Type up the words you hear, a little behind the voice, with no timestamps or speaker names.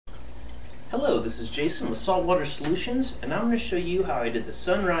Hello, this is Jason with Saltwater Solutions, and I'm going to show you how I did the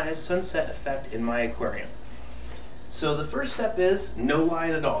sunrise-sunset effect in my aquarium. So the first step is no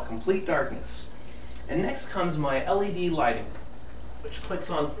light at all, complete darkness. And next comes my LED lighting, which clicks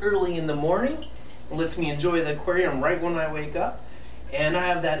on early in the morning and lets me enjoy the aquarium right when I wake up. And I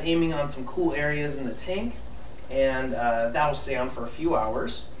have that aiming on some cool areas in the tank, and that'll stay on for a few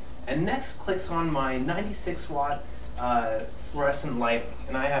hours. And next clicks on my 96 watt fluorescent lighting,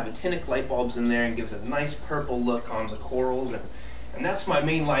 and I have actinic light bulbs in there and gives a nice purple look on the corals, and that's my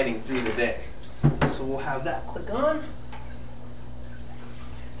main lighting through the day. So we'll have that click on,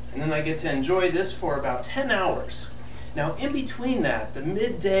 and then I get to enjoy this for about 10 hours. Now in between that, the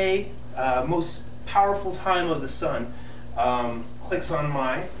midday, most powerful time of the sun, clicks on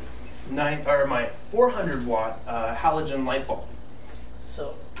my 400 watt halogen light bulb.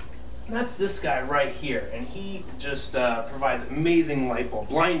 So that's this guy right here, and he just provides amazing light bulb,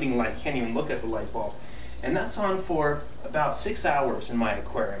 blinding light, can't even look at the light bulb. And that's on for about 6 hours in my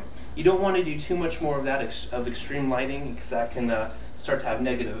aquarium. You don't want to do too much more of that of extreme lighting, because that can start to have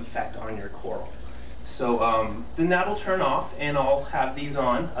negative effect on your coral. So then that'll turn off, and I'll have these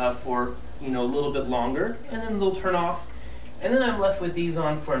on for a little bit longer, and then they'll turn off, and then I'm left with these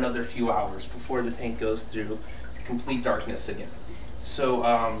on for another few hours before the tank goes through complete darkness again.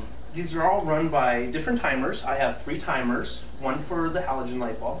 So these are all run by different timers. I have 3 timers, one for the halogen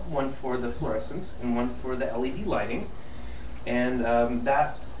light bulb, one for the fluorescence, and one for the LED lighting. And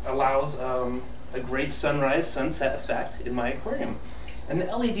that allows a great sunrise-sunset effect in my aquarium. And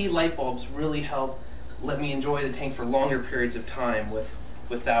the LED light bulbs really help let me enjoy the tank for longer periods of time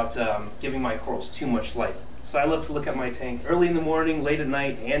without giving my corals too much light. So I love to look at my tank early in the morning, late at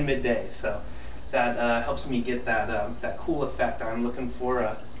night, and midday. So that helps me get that cool effect I'm looking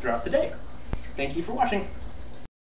for throughout the day. Thank you for watching.